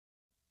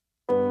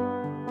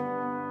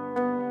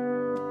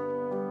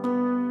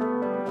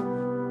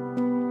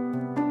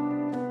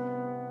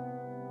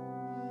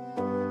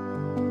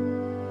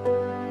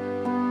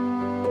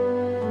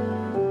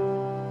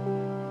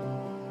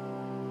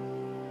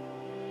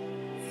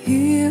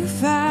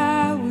If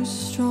I was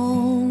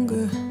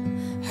stronger,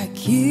 I'd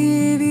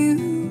give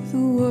you the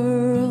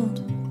world.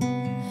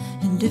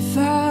 And if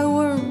I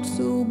weren't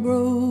so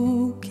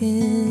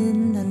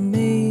broken, I'd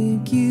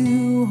make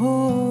you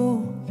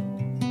whole.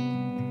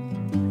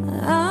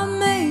 I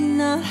may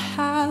not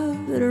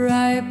have it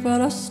right,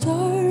 but I'll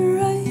start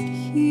right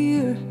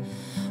here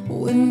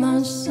with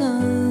my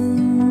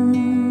son.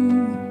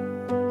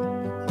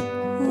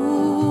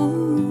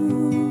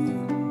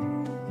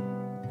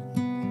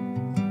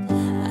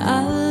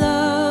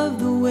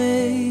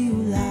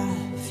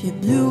 Your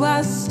blue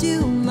eyes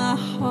steal my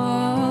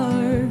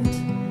heart,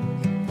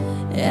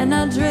 and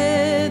I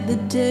dread the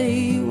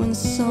day when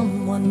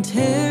someone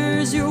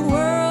tears your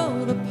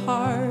world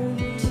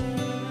apart.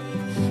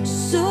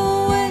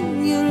 So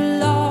when you're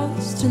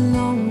lost and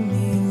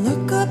lonely,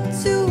 look up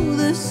to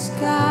the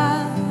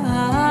sky.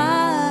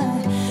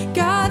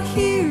 God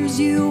hears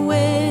you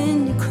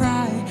when you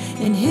cry,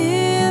 in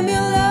Him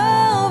you'll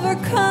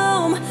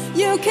overcome.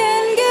 You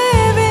can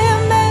give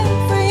Him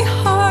every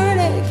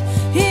heartache,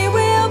 He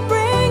will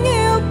bring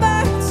you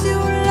back to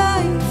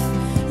life.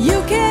 You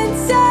can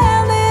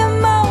tell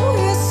Him all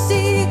your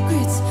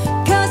secrets,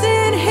 'cause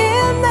in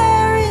Him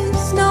there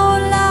is no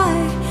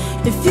lie.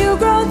 If you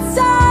grow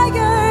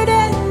tired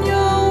and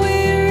you're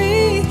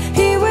weary,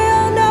 He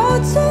will know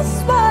just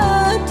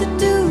what to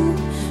do.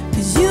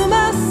 'Cause you,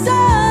 my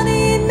son,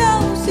 He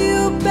knows you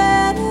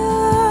better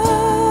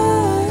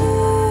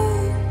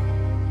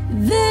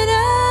than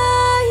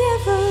I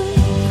ever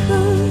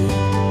could.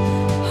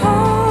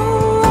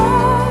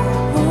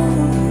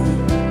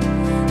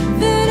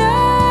 Than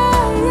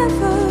I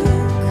ever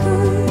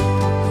could.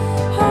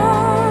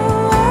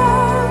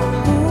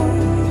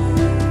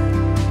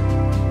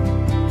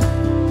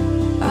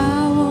 I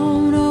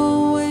won't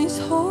always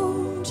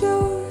hold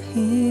your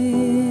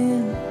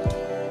hand,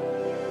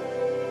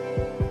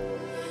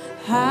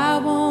 I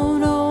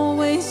won't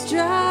always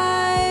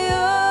dry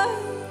your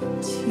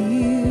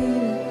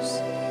tears.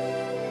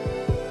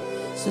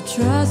 So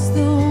trust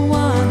the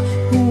one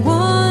who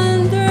wants